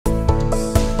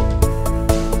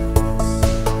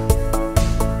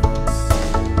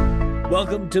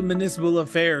Welcome to Municipal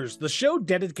Affairs, the show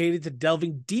dedicated to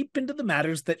delving deep into the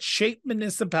matters that shape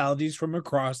municipalities from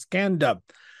across Canada.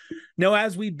 Now,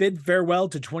 as we bid farewell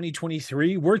to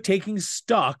 2023, we're taking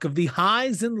stock of the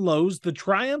highs and lows, the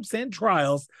triumphs and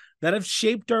trials that have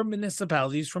shaped our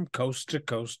municipalities from coast to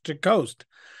coast to coast.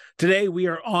 Today, we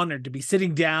are honored to be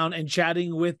sitting down and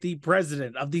chatting with the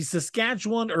president of the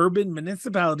Saskatchewan Urban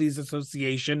Municipalities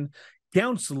Association,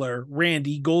 Councillor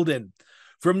Randy Goulden.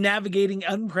 From navigating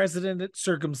unprecedented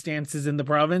circumstances in the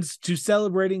province to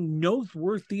celebrating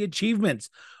noteworthy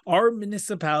achievements, our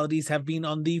municipalities have been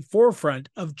on the forefront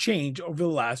of change over the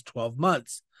last 12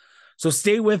 months. So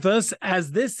stay with us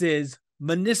as this is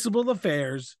Municipal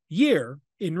Affairs Year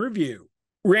in Review.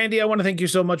 Randy, I want to thank you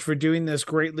so much for doing this.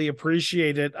 Greatly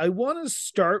appreciate it. I want to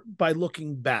start by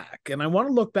looking back, and I want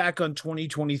to look back on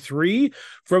 2023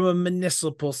 from a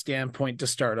municipal standpoint to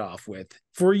start off with.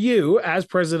 For you, as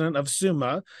president of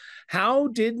SUMA, how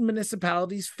did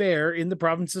municipalities fare in the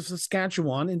province of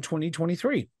Saskatchewan in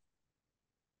 2023?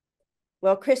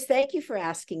 Well, Chris, thank you for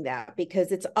asking that,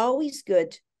 because it's always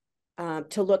good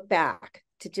to look back,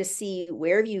 to just see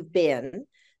where you've been,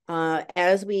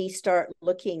 as we start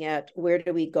looking at where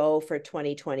do we go for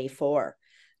 2024.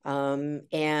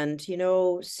 And, you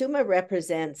know, SUMA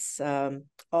represents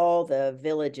all the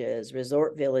villages,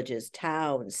 resort villages,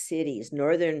 towns, cities,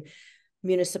 northern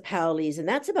municipalities, and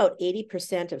that's about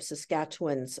 80% of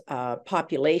Saskatchewan's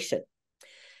population.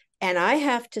 And I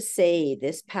have to say,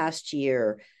 this past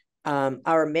year,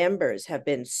 our members have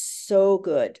been so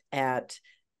good at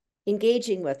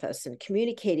engaging with us and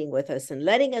communicating with us and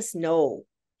letting us know,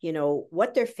 you know,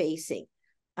 what they're facing.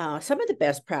 Some of the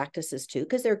best practices too,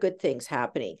 because there are good things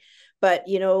happening. But,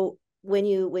 you know, when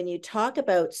you talk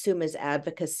about SUMA's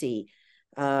advocacy,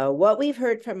 what we've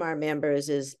heard from our members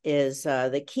is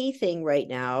the key thing right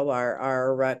now.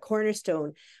 Our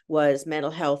cornerstone was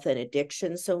mental health and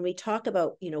addiction. So when we talk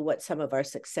about, you know, what some of our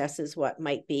successes, what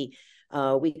might be,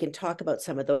 we can talk about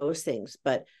some of those things.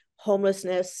 But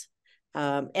homelessness,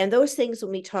 and those things,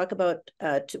 when we talk about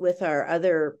with our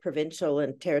other provincial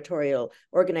and territorial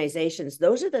organizations,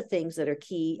 those are the things that are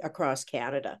key across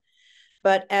Canada.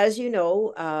 But as you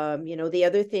know, the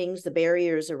other things, the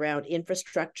barriers around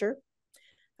infrastructure,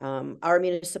 our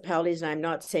municipalities, and I'm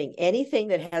not saying anything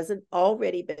that hasn't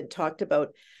already been talked about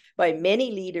by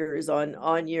many leaders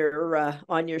on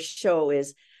your show,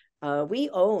 is we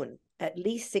own at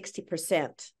least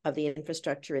 60% of the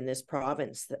infrastructure in this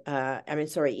province,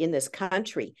 in this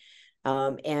country.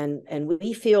 And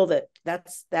we feel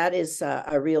that is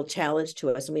a real challenge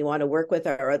to us, and we want to work with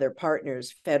our other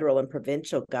partners, federal and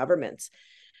provincial governments.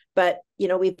 But, you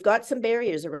know, we've got some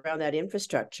barriers around that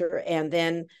infrastructure. And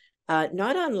then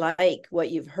not unlike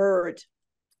what you've heard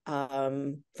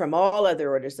from all other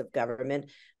orders of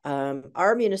government,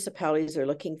 our municipalities are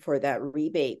looking for that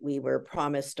rebate we were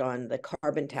promised on the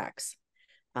carbon tax,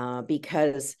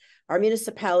 because our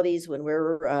municipalities, when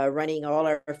we're running all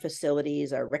our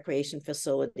facilities, our recreation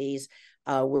facilities,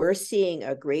 we're seeing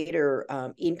a greater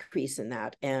increase in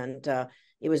that. And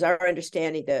it was our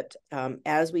understanding that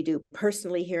as we do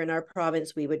personally here in our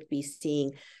province, we would be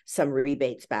seeing some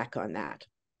rebates back on that.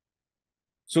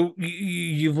 So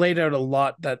you've laid out a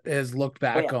lot that has looked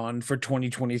back on for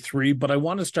 2023, but I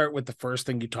want to start with the first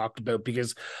thing you talked about,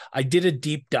 because I did a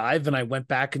deep dive and I went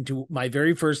back into my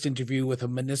very first interview with a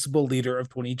municipal leader of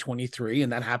 2023,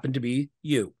 and that happened to be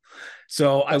you.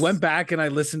 So yes. I went back and I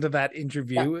listened to that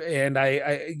interview, and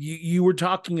you were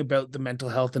talking about the mental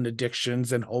health and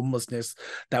addictions and homelessness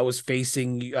that was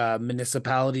facing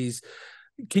municipalities.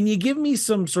 Can you give me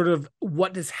some sort of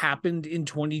what has happened in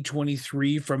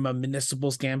 2023 from a municipal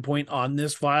standpoint on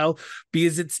this file?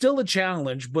 Because it's still a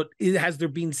challenge, but has there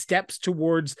been steps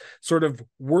towards sort of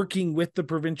working with the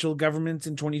provincial governments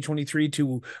in 2023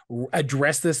 to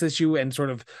address this issue and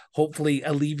sort of hopefully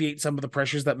alleviate some of the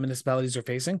pressures that municipalities are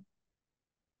facing?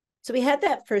 So we had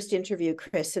that first interview,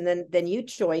 Chris, and then you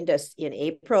joined us in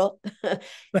April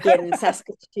in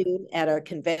Saskatchewan at our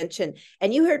convention,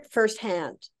 and you heard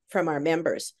firsthand from our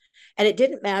members. And it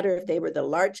didn't matter if they were the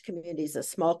large communities, the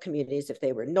small communities, if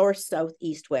they were north, south,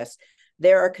 east, west.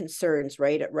 There are concerns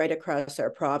right across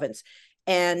our province.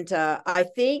 And I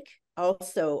think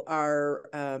also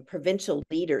our provincial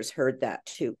leaders heard that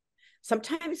too.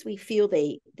 Sometimes we feel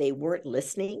they weren't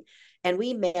listening. And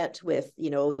we met with, you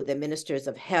know, the ministers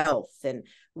of health and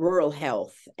rural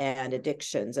health and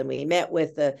addictions. And we met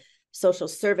with the social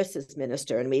services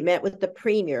minister, and we met with the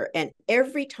premier. And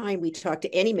every time we talked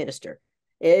to any minister,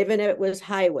 even if it was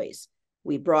highways,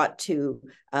 we brought to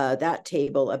that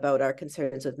table about our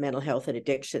concerns with mental health and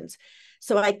addictions.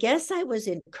 So I guess I was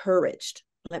encouraged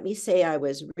let me say I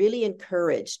was really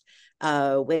encouraged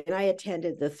when I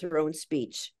attended the throne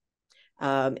speech.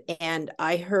 And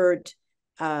I heard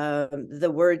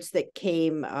the words that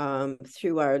came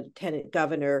through our lieutenant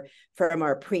governor from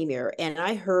our premier, and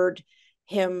I heard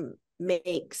him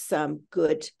make some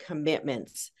good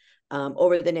commitments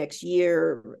over the next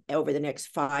year, over the next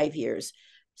 5 years.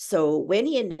 So when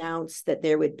he announced that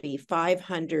there would be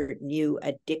 500 new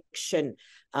addiction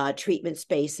treatment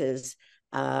spaces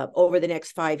over the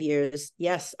next 5 years,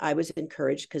 yes, I was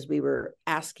encouraged because we were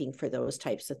asking for those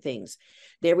types of things.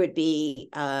 There would be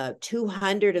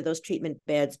 200 of those treatment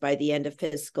beds by the end of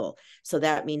fiscal. So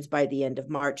that means by the end of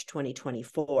March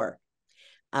 2024.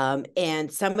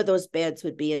 And some of those beds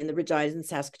would be in the Regina and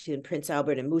Saskatoon, Prince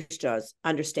Albert, and Moose Jaws,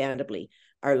 understandably,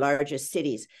 our largest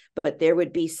cities. But there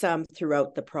would be some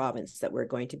throughout the province that we're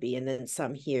going to be, and then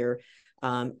some here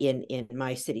in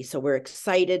my city. So we're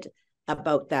excited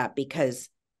about that because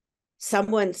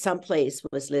someone someplace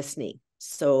was listening.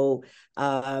 So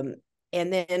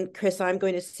and then, Chris, I'm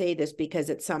going to say this because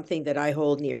it's something that I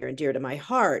hold near and dear to my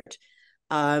heart.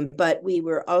 But we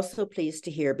were also pleased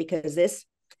to hear, because this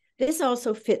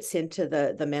also fits into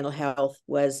the mental health,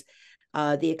 was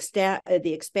the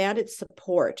expanded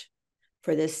support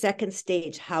for the second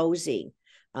stage housing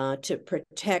to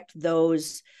protect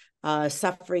those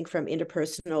suffering from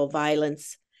interpersonal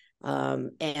violence.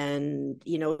 And,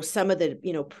 some of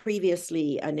the,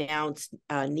 previously announced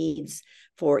needs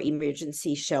for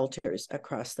emergency shelters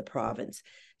across the province.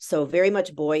 So very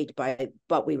much buoyed by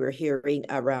what we were hearing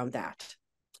around that.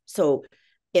 So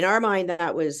in our mind,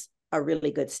 that was a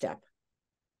really good step.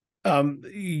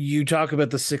 You talk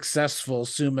about the successful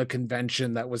SUMA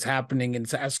convention that was happening in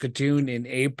Saskatoon in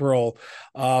April.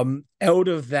 Out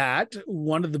of that,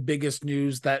 one of the biggest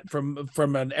news that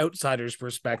from an outsider's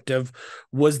perspective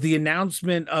was the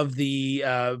announcement of the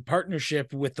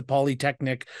partnership with the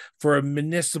Polytechnic for a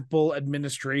municipal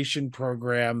administration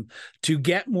program to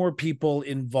get more people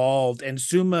involved. And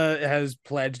SUMA has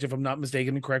pledged, if I'm not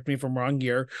mistaken, correct me if I'm wrong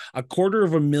here,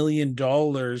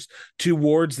 $250,000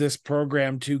 towards this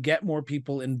program to get more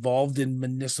people involved in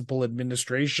municipal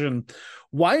administration.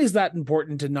 Why is that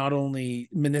important to not only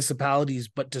municipalities,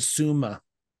 but to SUMA?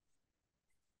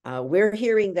 We're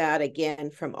hearing that again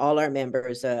from all our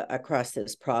members across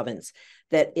this province,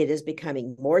 that it is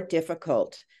becoming more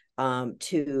difficult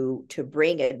to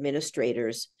bring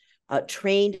administrators,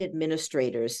 trained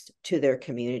administrators, to their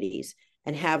communities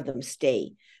and have them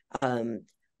stay.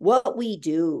 What we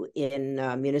do in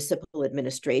municipal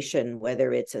administration,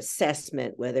 whether it's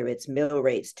assessment, whether it's mill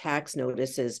rates, tax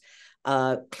notices,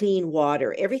 clean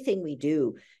water, everything we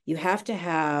do, you have to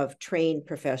have trained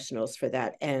professionals for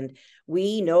that. And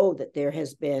we know that there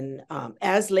has been,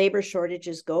 as labor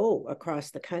shortages go across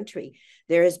the country,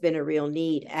 there has been a real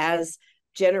need. As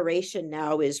generation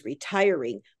now is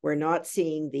retiring, we're not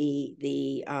seeing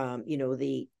the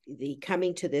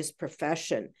coming to this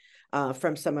profession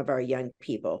from some of our young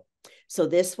people. So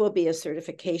this will be a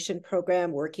certification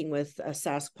program working with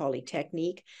Sask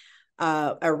Polytechnique.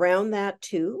 Around that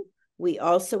too, we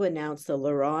also announced the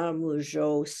Laurent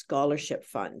Mougeot Scholarship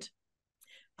Fund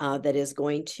that is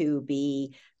going to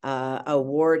be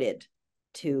awarded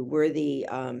to worthy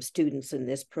students in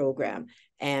this program.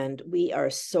 And we are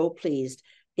so pleased.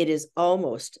 It is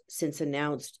almost, since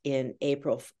announced in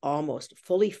April, almost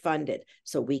fully funded,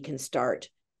 so we can start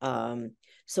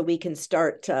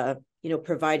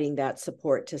providing that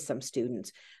support to some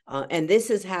students. And this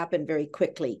has happened very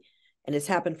quickly. And it's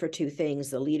happened for two things: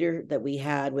 the leader that we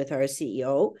had with our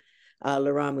CEO,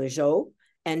 Laurent Mougeot,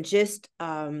 and just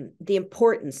the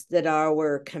importance that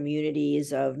our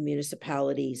communities of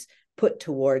municipalities put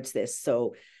towards this.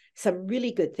 So some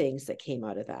really good things that came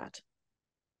out of that.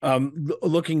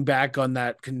 Looking back on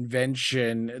that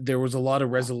convention, there was a lot of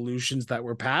resolutions that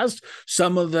were passed.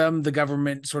 Some of them the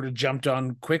government sort of jumped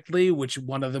on quickly, which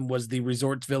one of them was the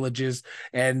resorts villages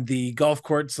and the golf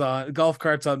carts on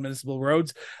municipal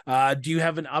roads. Do you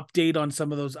have an update on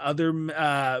some of those other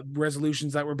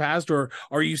resolutions that were passed, or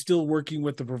are you still working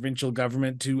with the provincial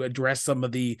government to address some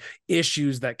of the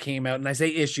issues that came out? And I say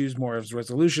issues more as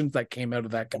resolutions that came out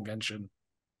of that convention.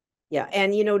 Yeah,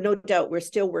 and no doubt we're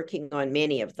still working on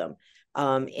many of them.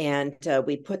 And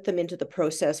we put them into the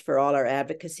process for all our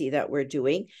advocacy that we're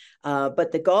doing.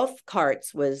 But the golf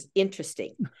carts was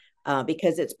interesting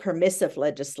because it's permissive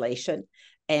legislation.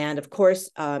 And of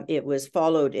course, it was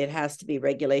followed. It has to be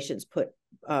regulations put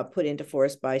into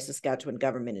force by Saskatchewan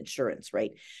government insurance,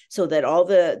 right? So that all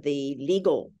the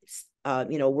legal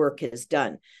work is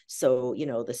done. So,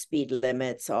 the speed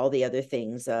limits, all the other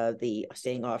things, the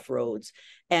staying off roads.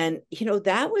 And,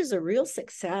 that was a real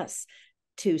success.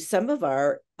 to some of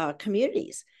our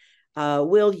communities.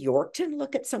 Will Yorkton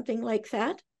look at something like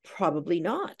that? Probably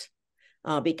not.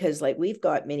 Because like we've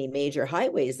got many major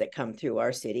highways that come through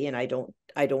our city, and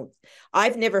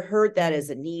I've never heard that as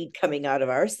a need coming out of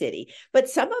our city. But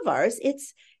some of ours,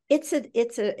 it's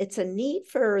a need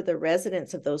for the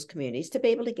residents of those communities to be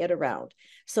able to get around.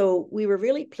 So we were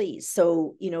really pleased.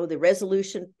 So, the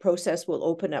resolution process will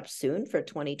open up soon for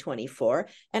 2024.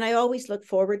 And I always look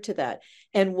forward to that.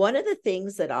 And one of the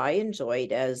things that I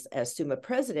enjoyed as SUMA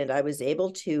president, I was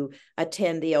able to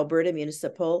attend the Alberta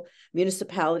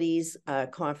Municipalities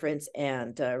Conference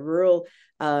and Rural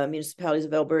Municipalities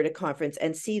of Alberta Conference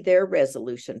and see their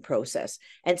resolution process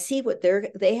and see what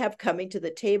they have coming to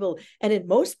the table. And in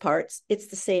most parts, it's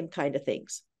the same kind of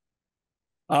things.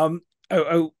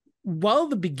 While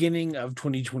the beginning of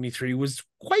 2023 was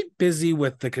quite busy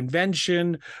with the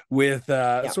convention, with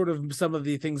sort of some of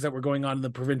the things that were going on in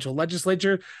the provincial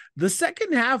legislature, the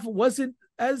second half wasn't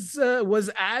was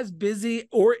as busy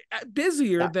or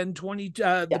busier than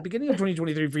the beginning of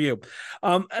 2023 for you.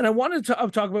 And I wanted to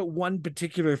talk about one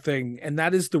particular thing, and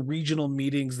that is the regional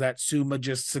meetings that SUMA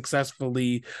just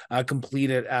successfully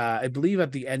completed, I believe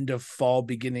at the end of fall,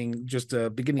 beginning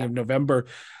of November.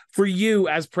 For you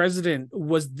as president,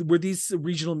 were these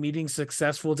regional meetings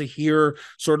successful to hear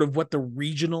sort of what the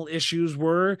regional issues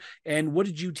were? And what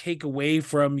did you take away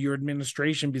from your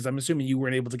administration? Because I'm assuming you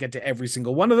weren't able to get to every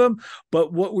single one of them,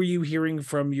 but what were you hearing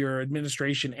from your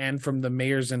administration and from the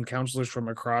mayors and councillors from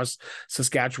across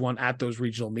Saskatchewan at those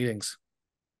regional meetings?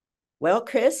 Well,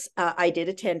 Chris, I did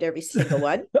attend every single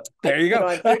one. There you go.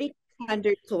 On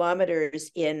 3,000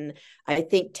 kilometers in, I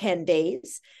think, 10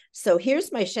 days. So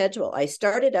here's my schedule. I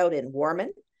started out in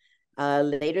Warman.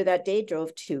 Later that day,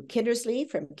 drove to Kindersley.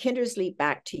 From Kindersley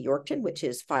back to Yorkton, which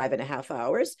is 5.5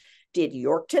 hours. Did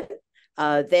Yorkton.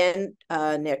 Then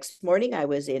next morning, I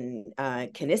was in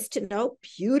Canistino,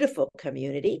 beautiful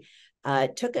community.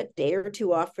 Took a day or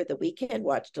two off for the weekend,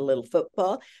 watched a little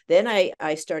football. Then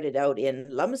I started out in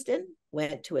Lumsden,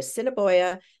 went to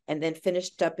Assiniboia, and then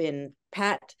finished up in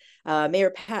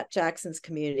Mayor Pat Jackson's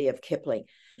community of Kipling.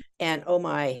 And oh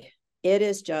my, it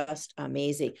is just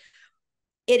amazing.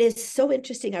 It is so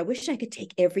interesting. I wish I could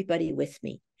take everybody with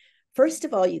me. First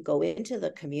of all, you go into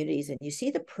the communities and you see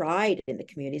the pride in the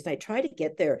communities. And I try to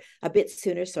get there a bit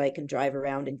sooner so I can drive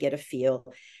around and get a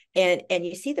feel. And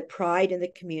you see the pride in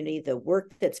the community, the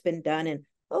work that's been done. And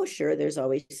oh, sure, there's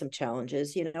always some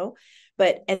challenges, and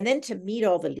then to meet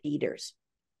all the leaders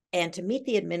and to meet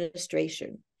the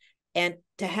administration and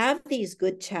to have these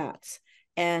good chats.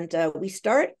 And we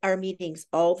start our meetings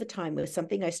all the time with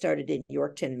something I started in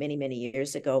Yorkton many, many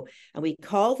years ago. And we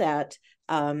call that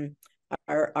our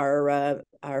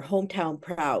hometown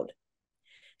proud.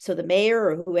 So the mayor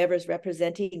or whoever's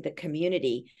representing the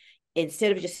community,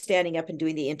 instead of just standing up and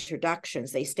doing the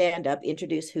introductions, they stand up,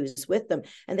 introduce who's with them,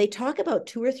 and they talk about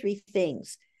 2 or 3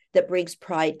 things that brings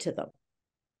pride to them,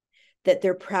 that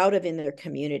they're proud of in their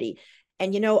community.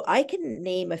 And, I can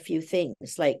name a few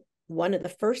things. Like one of the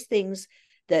first things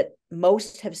that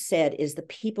most have said is the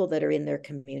people that are in their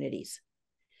communities,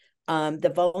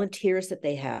 the volunteers that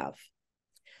they have.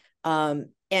 And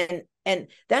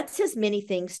that says many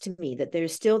things to me, that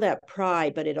there's still that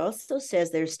pride, but it also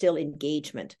says there's still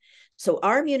engagement. So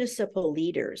our municipal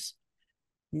leaders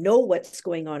know what's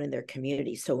going on in their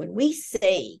community. So when we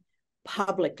say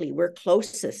publicly we're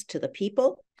closest to the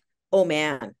people, oh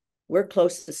man, we're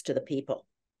closest to the people.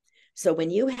 So when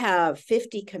you have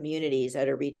 50 communities at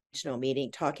a regional meeting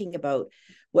talking about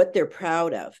what they're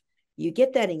proud of, you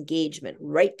get that engagement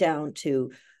right down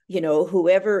to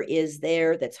whoever is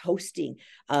there that's hosting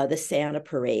the Santa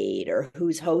Parade, or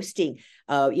who's hosting,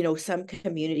 some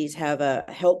communities have a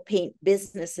help paint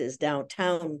businesses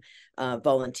downtown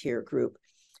volunteer group.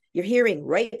 You're hearing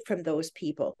right from those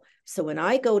people. So when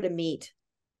I go to meet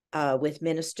with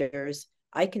ministers,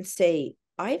 I can say,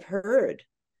 I've heard,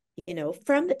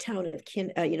 from the town of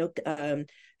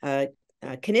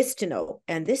Canistino,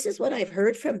 and this is what I've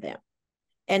heard from them.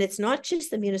 And it's not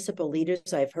just the municipal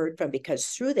leaders I've heard from, because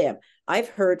through them, I've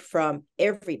heard from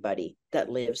everybody that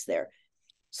lives there.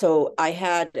 So I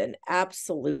had an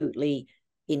absolutely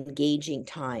engaging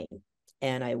time,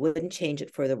 and I wouldn't change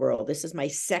it for the world. This is my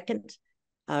second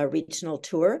regional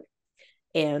tour,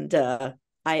 and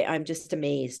I'm just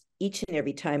amazed each and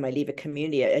every time I leave a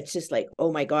community. It's just like,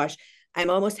 oh my gosh, I'm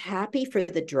almost happy for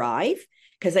the drive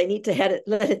because I need to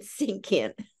let it sink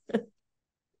in.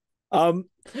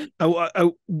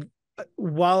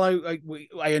 while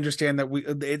I understand that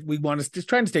we want to just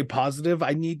trying to stay positive,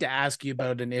 I need to ask you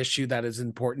about an issue that is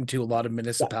important to a lot of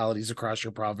municipalities across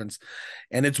your province,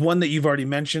 and it's one that you've already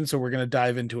mentioned. So we're going to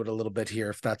dive into it a little bit here,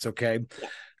 if that's okay. Yeah.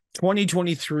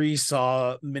 2023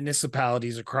 saw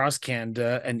municipalities across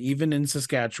Canada and even in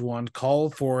Saskatchewan call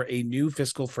for a new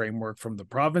fiscal framework from the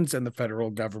province and the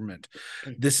federal government.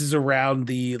 This is around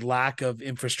the lack of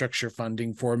infrastructure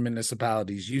funding for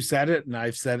municipalities. You said it, and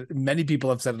I've said it. Many people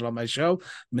have said it on my show.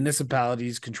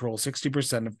 Municipalities control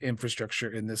 60% of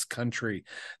infrastructure in this country.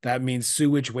 That means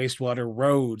sewage, wastewater,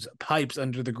 roads, pipes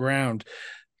under the ground.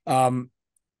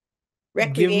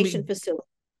 Recreation facility.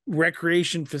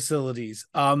 Recreation facilities.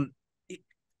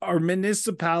 Are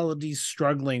municipalities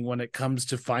struggling when it comes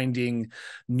to finding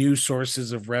new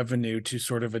sources of revenue to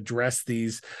sort of address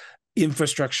these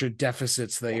infrastructure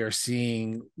deficits they are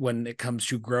seeing when it comes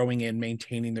to growing and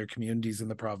maintaining their communities in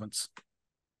the province?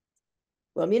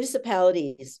 Well,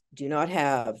 municipalities do not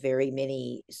have very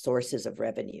many sources of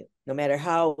revenue, no matter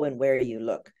how and where you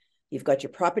look. You've got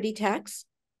your property tax,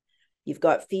 you've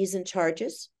got fees and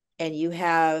charges, and you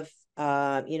have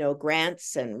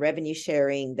grants and revenue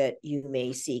sharing that you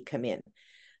may see come in.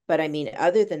 But I mean,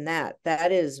 other than that,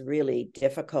 that is really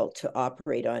difficult to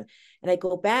operate on. And I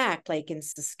go back, like in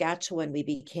Saskatchewan, we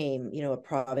became, a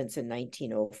province in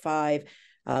 1905.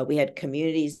 We had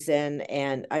communities then,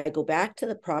 and I go back to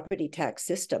the property tax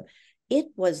system. It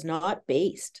was not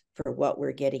based for what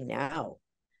we're getting now,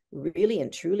 really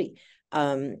and truly.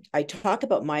 I talk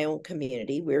about my own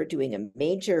community. We're doing a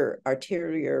major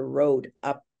arterial road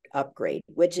upgrade,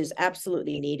 which is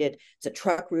absolutely needed. It's a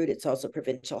truck route. It's also a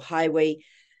provincial highway.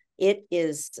 It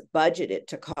is budgeted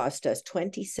to cost us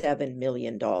 $27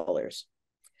 million.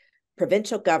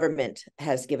 Provincial government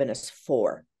has given us $4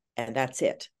 million, and that's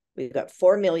it. We've got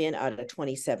 $4 million out of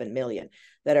 $27 million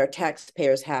that our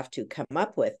taxpayers have to come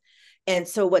up with. And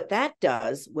so what that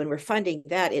does, when we're funding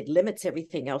that, it limits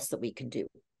everything else that we can do.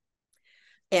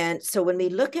 And so when we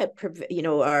look at,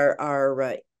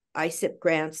 our ISIP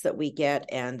grants that we get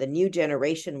and the new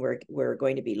generation we're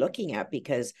going to be looking at,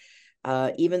 because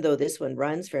even though this one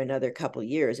runs for another couple of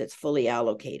years, it's fully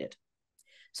allocated.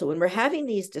 So when we're having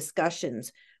these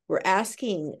discussions, we're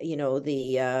asking,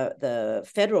 the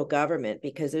federal government,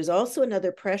 because there's also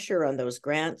another pressure on those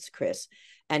grants, Chris,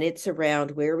 and it's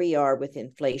around where we are with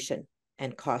inflation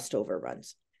and cost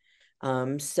overruns.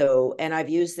 And I've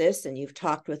used this, and you've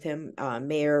talked with him,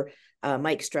 Mayor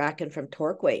Mike Strachan from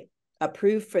Torquay,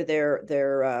 approved for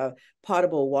their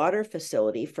potable water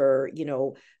facility for,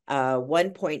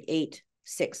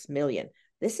 1.86 million.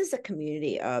 This is a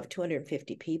community of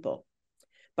 250 people.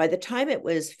 By the time it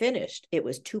was finished, it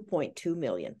was 2.2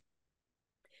 million.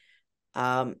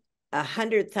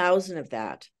 100,000 of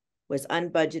that was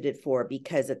unbudgeted for,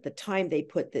 because at the time they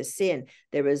put this in,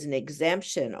 there was an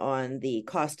exemption on the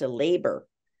cost of labor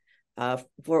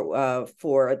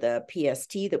for the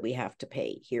PST that we have to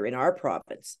pay here in our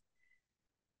province.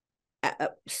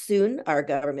 Soon, our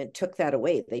government took that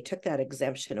away. They took that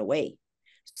exemption away.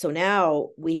 So now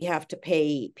we have to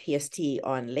pay PST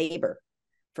on labor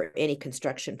for any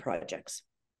construction projects.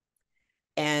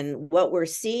 And what we're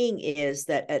seeing is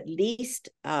that at least,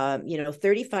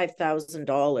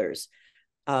 $35,000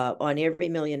 on every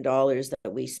 $1 million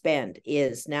that we spend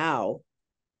is now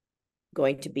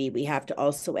going to be, we have to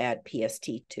also add PST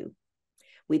to.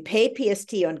 We pay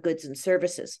PST on goods and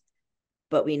services,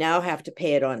 but we now have to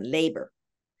pay it on labor.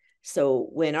 So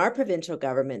when our provincial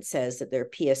government says that their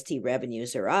PST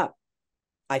revenues are up,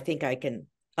 I think I can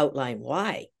outline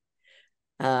why.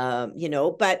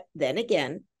 But then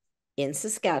again, in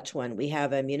Saskatchewan, we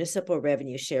have a municipal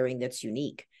revenue sharing that's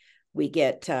unique. We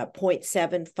get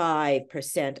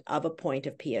 0.75% of a point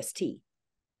of PST.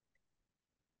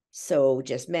 So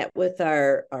just met with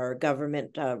our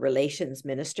government relations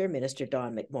minister, Minister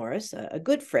Don McMorris, a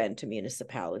good friend to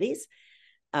municipalities.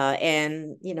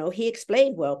 And, he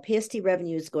explained, well, PST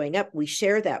revenue is going up. We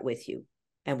share that with you,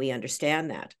 and we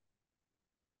understand that.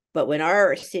 But when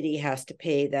our city has to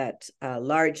pay that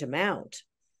large amount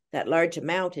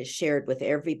is shared with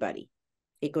everybody.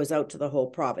 It goes out to the whole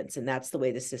province, and that's the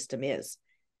way the system is.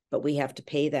 But we have to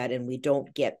pay that, and we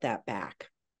don't get that back.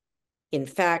 In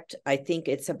fact, I think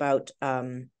it's about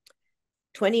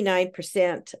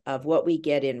 29% of what we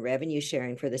get in revenue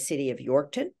sharing for the city of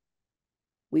Yorkton,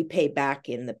 we pay back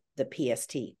in the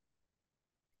PST.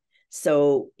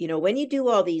 So, when you do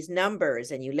all these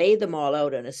numbers and you lay them all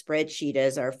out on a spreadsheet,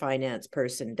 as our finance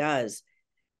person does,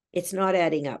 it's not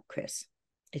adding up, Chris.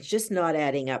 It's just not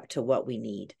adding up to what we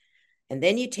need. And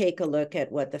then you take a look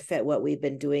at what we've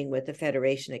been doing with the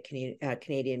Federation of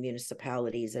Canadian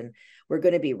Municipalities, and we're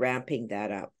going to be ramping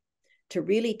that up. to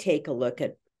really take a look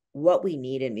at what we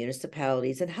need in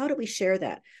municipalities and how do we share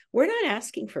that. We're not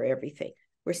asking for everything.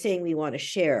 We're saying we want to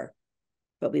share,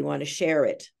 but we want to share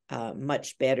it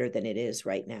much better than it is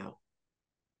right now.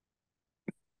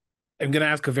 I'm going to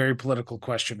ask a very political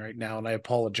question right now, and I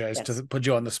apologize to put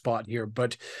you on the spot here,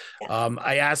 but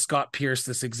I asked Scott Pierce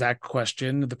this exact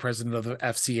question, the president of the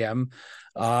FCM.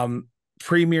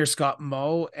 Premier Scott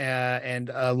Moe and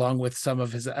along with some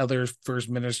of his other first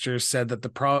ministers said that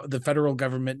the federal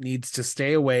government needs to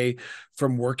stay away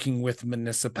from working with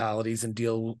municipalities and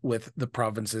deal with the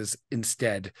provinces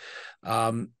instead.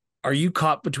 Are you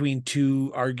caught between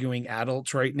two arguing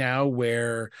adults right now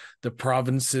where the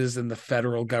provinces and the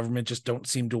federal government just don't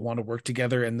seem to want to work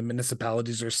together and the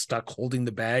municipalities are stuck holding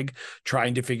the bag,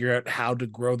 trying to figure out how to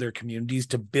grow their communities,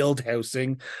 to build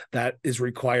housing that is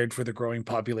required for the growing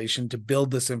population, to build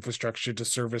this infrastructure to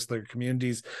service their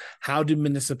communities? How do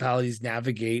municipalities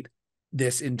navigate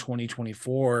this in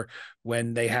 2024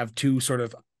 when they have two sort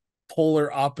of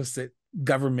polar opposite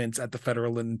governments at the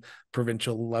federal and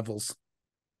provincial levels?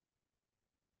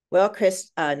 Well,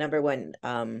 Chris, number one,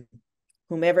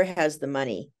 whomever has the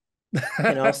money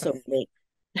can also make,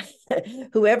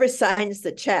 whoever signs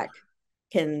the check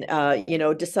can,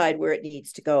 decide where it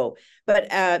needs to go. But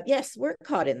yes, we're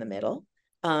caught in the middle.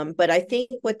 But I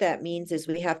think what that means is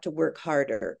we have to work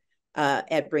harder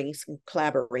at bringing some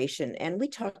collaboration. And we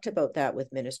talked about that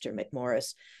with Minister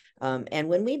McMorris. And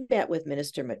when we met with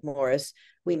Minister McMorris,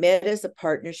 we met as a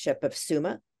partnership of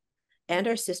SUMA, and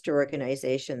our sister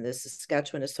organization, the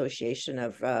Saskatchewan Association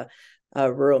of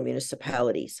Rural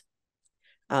Municipalities,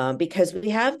 because we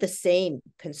have the same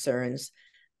concerns,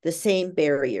 the same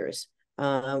barriers.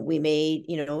 We may,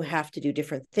 have to do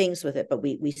different things with it, but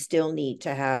we still need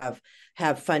to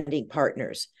have funding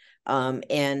partners.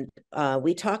 And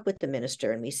we talked with the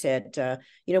minister, and we said,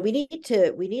 we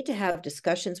need to have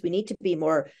discussions. We need to be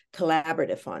more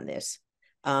collaborative on this.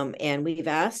 And we've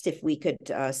asked if we could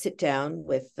sit down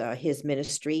with his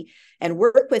ministry and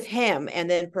work with him, and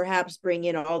then perhaps bring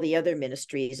in all the other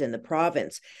ministries in the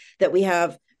province, that we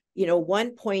have,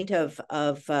 one point of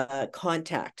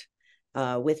contact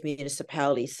with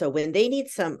municipalities. So when they need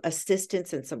some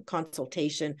assistance and some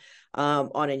consultation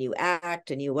on a new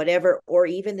act, a new whatever, or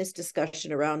even this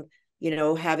discussion around,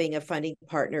 having a funding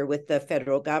partner with the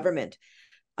federal government,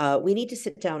 we need to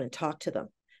sit down and talk to them.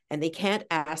 And they can't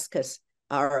ask us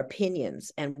our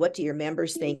opinions and what do your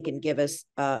members think and give us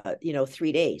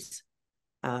 3 days.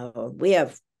 We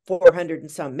have 400 and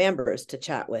some members to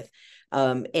chat with,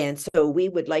 and so we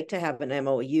would like to have an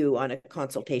MOU on a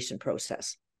consultation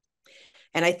process.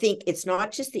 And I think it's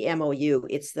not just the MOU,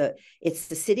 it's the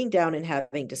sitting down and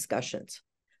having discussions,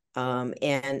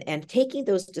 and taking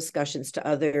those discussions to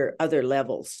other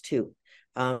levels too.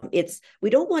 We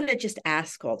don't want to just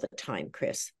ask all the time,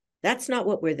 Chris. That's not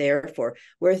what we're there for.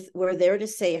 We're there to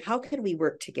say, how can we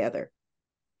work together?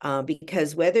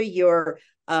 Because whether you're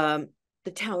the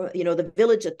town, the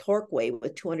village of Torquay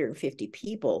with 250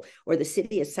 people, or the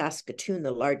city of Saskatoon, the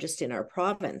largest in our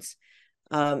province,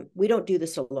 we don't do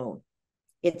this alone.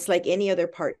 It's like any other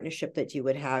partnership that you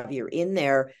would have. You're in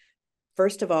there,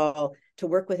 first of all, to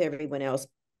work with everyone else,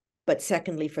 but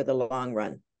secondly, for the long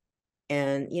run.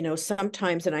 And,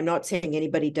 sometimes, and I'm not saying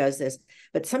anybody does this,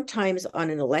 but sometimes on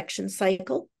an election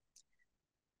cycle,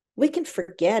 we can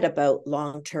forget about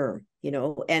long-term,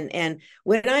 and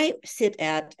when I sit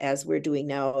at, as we're doing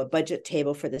now, a budget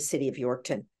table for the city of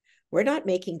Yorkton, we're not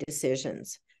making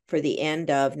decisions for the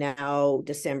end of now,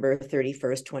 December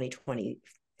 31st,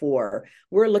 2024.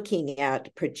 We're looking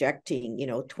at projecting,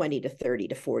 20 to 30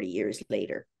 to 40 years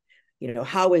later.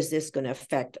 How is this going to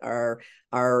affect our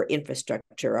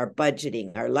infrastructure, our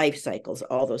budgeting, our life cycles,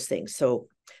 all those things? So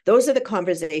those are the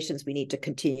conversations we need to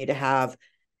continue to have,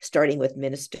 starting with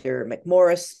Minister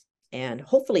McMorris, and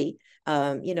hopefully,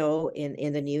 in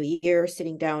the new year,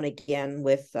 sitting down again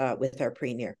with our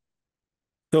Premier.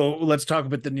 So let's talk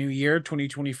about the new year.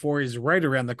 2024 is right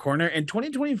around the corner. And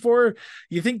 2024,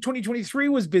 you think 2023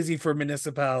 was busy for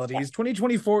municipalities. Yeah.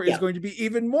 2024 is going to be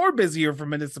even more busier for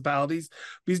municipalities,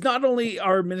 because not only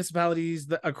are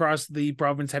municipalities across the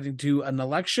province heading to an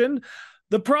election,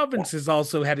 the province is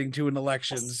also heading to an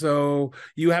election. So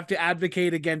you have to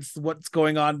advocate against what's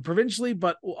going on provincially,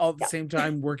 but all at the same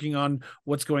time working on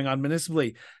what's going on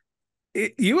municipally.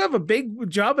 You have a big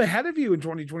job ahead of you in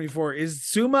 2024. Is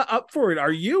SUMA up for it? Are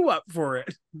you up for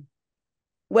it?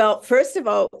 Well, first of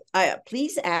all,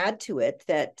 please add to it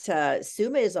that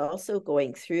SUMA is also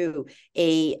going through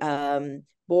a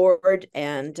board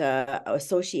and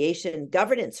association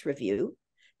governance review.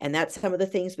 And that's some of the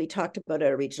things we talked about at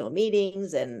our regional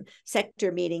meetings and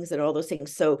sector meetings and all those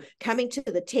things. So coming to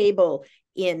the table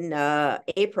in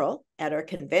April at our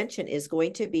convention is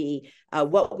going to be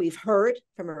what we've heard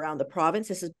from around the province.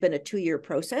 This has been a 2-year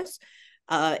process,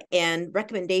 and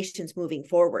recommendations moving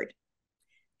forward.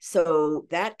 So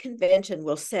that convention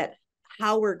will set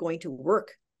how we're going to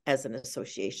work as an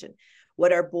association,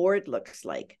 what our board looks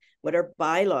like, what our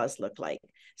bylaws look like.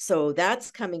 So that's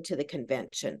coming to the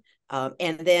convention.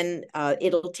 And then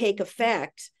it'll take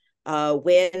effect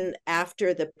when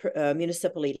after the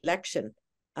municipal election,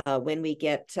 when we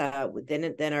get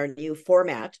then our new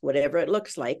format, whatever it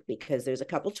looks like, because there's a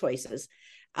couple choices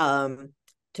to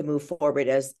move forward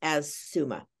as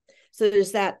SUMA. So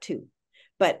there's that too.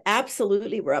 But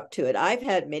absolutely, we're up to it. I've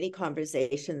had many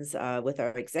conversations with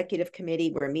our executive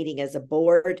committee. We're meeting as a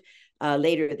board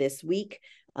later this week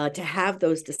to have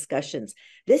those discussions.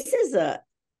 This is a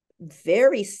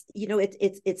very,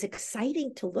 it's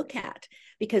exciting to look at,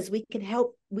 because we can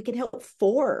help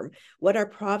form what our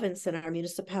province and our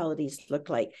municipalities look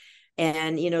like.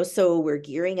 And, so we're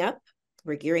gearing up.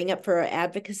 We're gearing up for our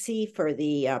advocacy for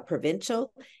the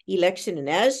provincial election. And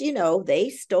as you know, they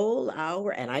stole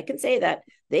and I can say that,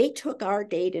 they took our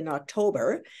date in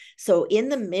October. So in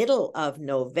the middle of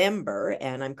November,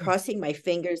 and I'm crossing my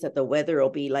fingers that the weather will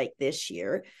be like this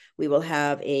year, we will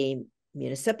have a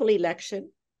municipal election.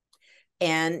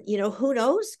 And, who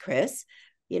knows, Chris,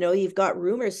 you've got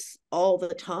rumors all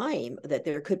the time that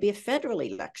there could be a federal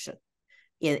election.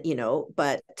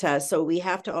 But so we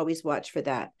have to always watch for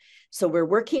that. So we're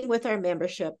working with our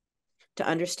membership to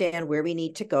understand where we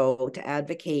need to go to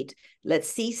advocate. Let's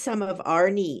see some of our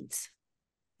needs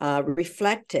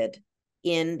reflected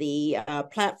in the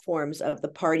platforms of the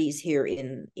parties here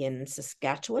in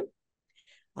Saskatchewan,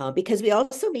 because we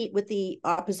also meet with the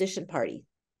opposition party.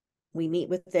 We meet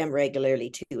with them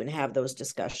regularly too and have those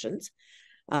discussions,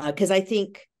 because I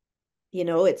think,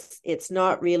 it's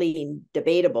not really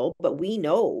debatable, but we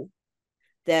know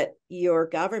that your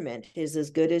government is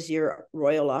as good as your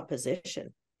royal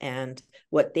opposition and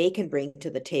what they can bring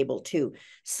to the table too.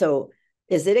 So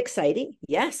is it exciting?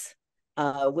 Yes.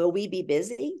 Will we be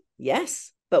busy?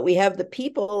 Yes. But we have the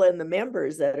people and the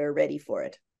members that are ready for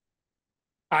it.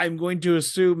 I'm going to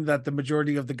assume that the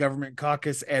majority of the government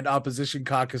caucus and opposition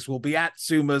caucus will be at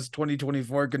SUMA's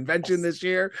 2024 convention this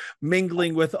year,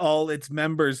 mingling with all its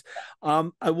members.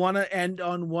 I want to end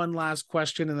on one last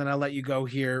question, and then I'll let you go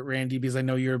here, Randy, because I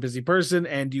know you're a busy person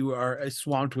and you are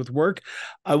swamped with work.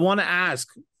 I want to ask,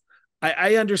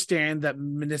 I understand that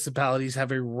municipalities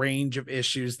have a range of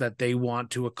issues that they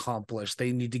want to accomplish.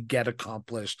 They need to get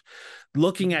accomplished.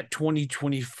 Looking at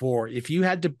 2024, if you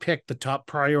had to pick the top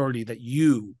priority that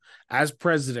you, as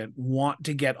president, want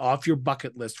to get off your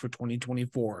bucket list for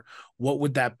 2024, what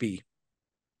would that be?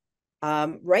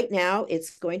 Right now,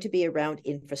 it's going to be around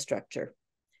infrastructure,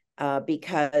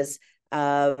 because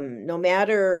no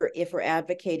matter if we're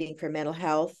advocating for mental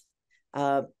health,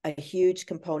 a huge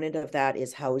component of that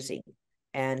is housing,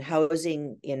 and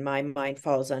housing in my mind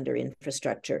falls under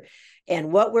infrastructure.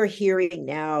 And what we're hearing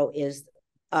now is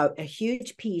a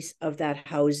huge piece of that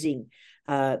housing,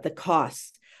 the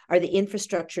costs are the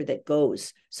infrastructure that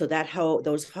goes so that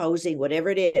those housing, whatever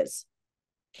it is,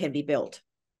 can be built.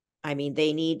 I mean,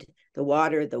 they need the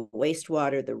water, the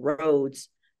wastewater, the roads,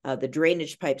 the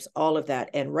drainage pipes, all of that.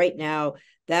 And right now,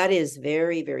 that is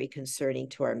very, very concerning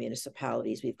to our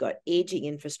municipalities. We've got aging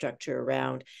infrastructure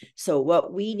around. So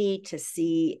what we need to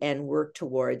see and work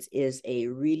towards is a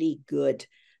really good,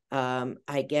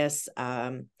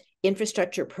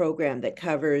 infrastructure program that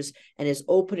covers and is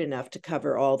open enough to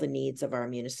cover all the needs of our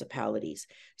municipalities,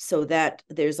 so that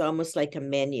there's almost like a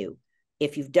menu.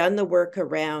 If you've done the work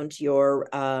around your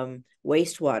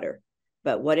wastewater,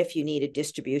 but what if you need a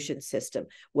distribution system?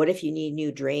 What if you need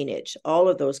new drainage? All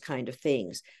of those kind of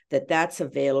things, that's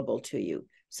available to you,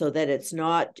 so that it's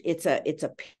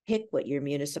a pick what your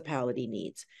municipality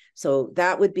needs. So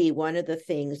that would be one of the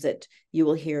things that you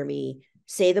will hear me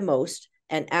say the most.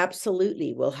 And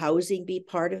absolutely, will housing be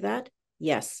part of that?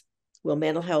 Yes. Will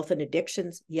mental health and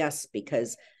addictions? Yes,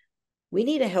 because we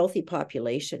need a healthy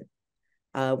population.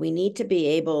 We need to be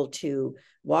able to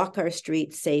walk our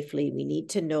streets safely. We need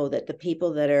to know that the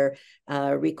people that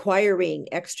are requiring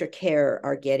extra care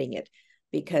are getting it,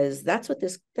 because that's what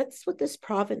this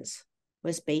province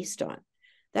was based on.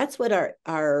 That's what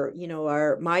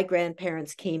my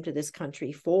grandparents came to this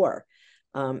country for,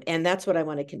 and that's what I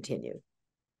want to continue.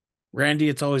 Randy,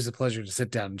 it's always a pleasure to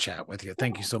sit down and chat with you.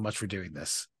 Thank you so much for doing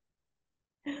this.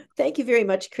 Thank you very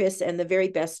much, Chris, and the very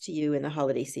best to you in the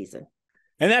holiday season.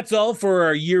 And that's all for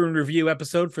our year in review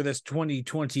episode for this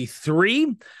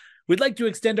 2023. We'd like to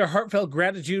extend our heartfelt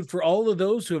gratitude for all of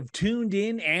those who have tuned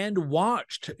in and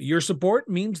watched. Your support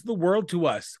means the world to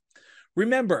us.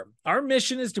 Remember, our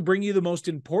mission is to bring you the most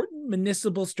important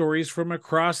municipal stories from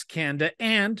across Canada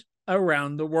and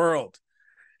around the world.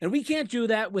 And we can't do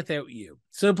that without you.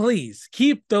 So please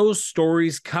keep those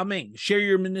stories coming. Share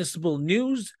your municipal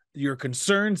news, your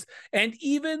concerns, and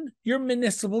even your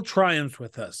municipal triumphs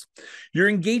with us. Your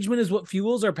engagement is what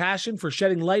fuels our passion for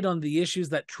shedding light on the issues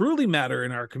that truly matter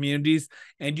in our communities,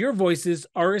 and your voices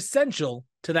are essential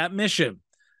to that mission.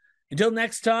 Until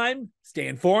next time, stay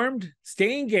informed,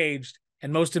 stay engaged,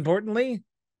 and most importantly,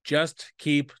 just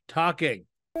keep talking.